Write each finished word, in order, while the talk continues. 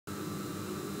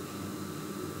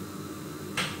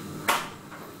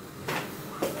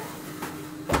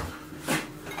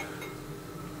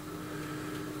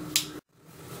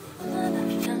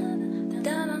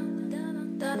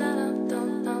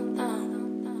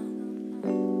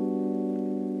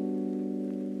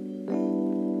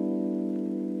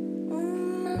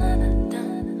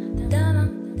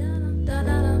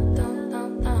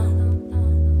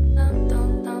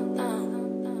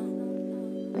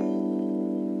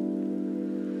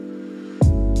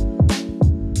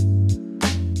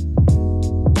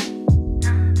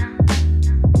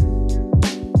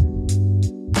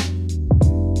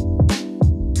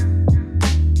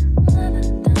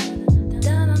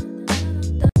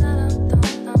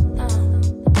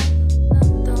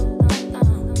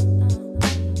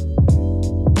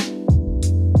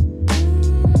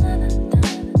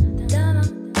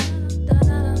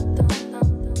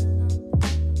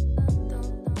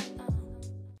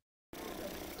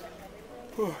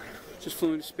Just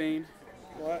flew into Spain.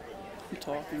 What? I'm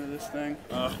talking to this thing.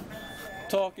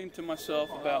 Talking to myself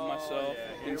about myself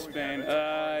in Spain.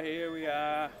 Here we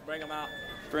are. Bring them out.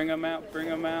 Bring them out, bring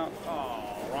them out.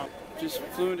 Oh, wrong. Just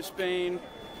flew into Spain,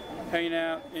 hanging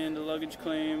out in the luggage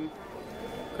claim,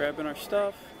 grabbing our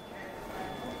stuff.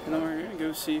 And then we're gonna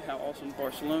go see how awesome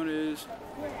Barcelona is.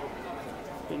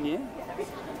 And yeah,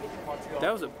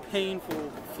 that was a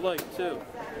painful flight too.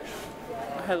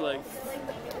 I had like,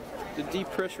 the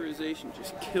depressurization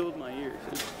just killed my ears.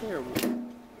 It was terrible.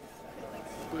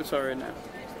 But it's alright now.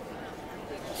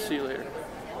 See you later.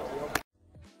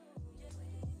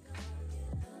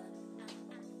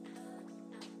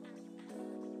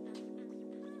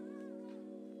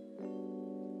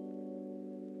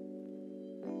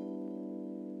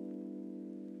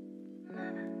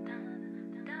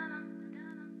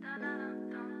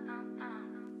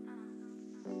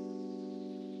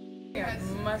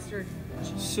 Mustard.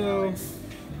 So,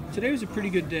 today was a pretty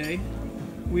good day.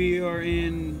 We are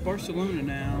in Barcelona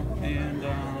now, and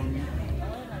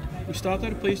we stopped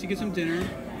at a place to get some dinner.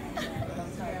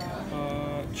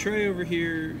 Trey over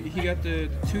here, he got the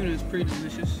tuna. It's pretty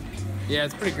delicious. Yeah,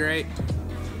 it's pretty great.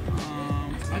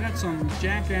 I got some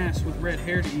jackass with red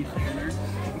hair to eat for dinner.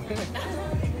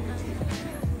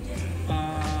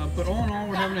 But all in all,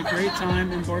 we're having a great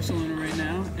time in Barcelona right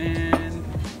now, and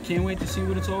can't wait to see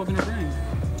what it's all gonna bring.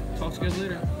 Talk to you guys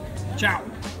later. Ciao.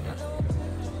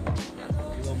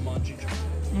 Little munchie.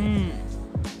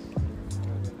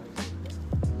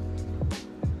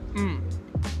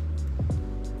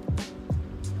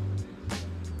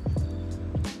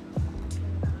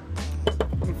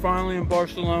 I'm finally in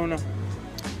Barcelona.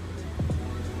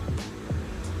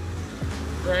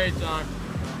 Great time.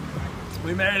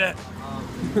 We made it.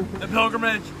 The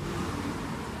pilgrimage.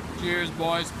 Cheers,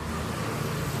 boys.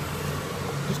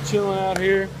 Just chilling out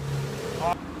here.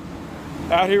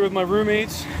 Out here with my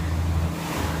roommates.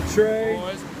 Trey.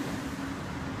 Boys.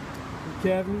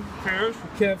 Kevin. Cheers.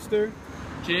 Kevster.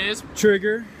 Cheers.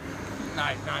 Trigger.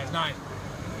 Nice, nice, nice.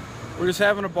 We're just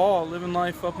having a ball, living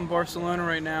life up in Barcelona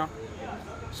right now.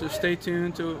 So stay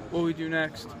tuned to what we do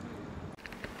next.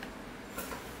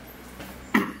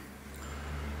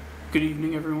 Good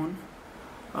evening, everyone.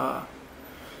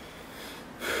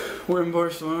 We're in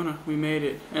Barcelona. We made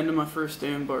it. End of my first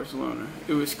day in Barcelona.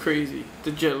 It was crazy.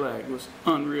 The jet lag was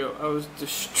unreal. I was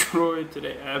destroyed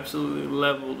today. Absolutely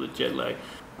leveled with jet lag.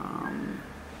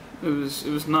 It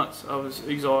was nuts. I was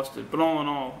exhausted. But all in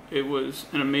all, it was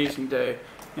an amazing day,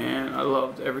 and I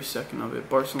loved every second of it.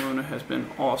 Barcelona has been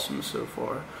awesome so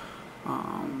far.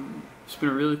 It's been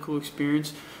a really cool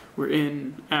experience. We're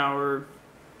in our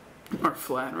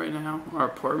flat right now, our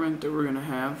apartment that we're gonna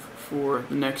have for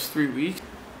the next 3 weeks.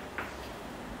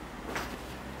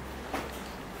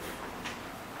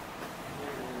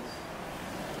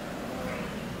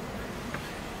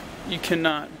 You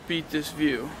cannot beat this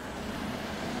view.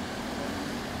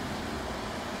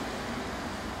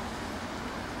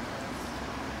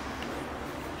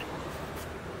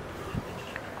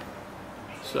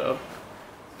 So,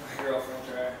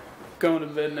 going to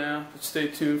bed now, but stay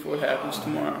tuned for what happens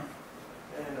tomorrow.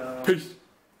 Peace.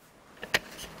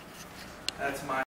 That's my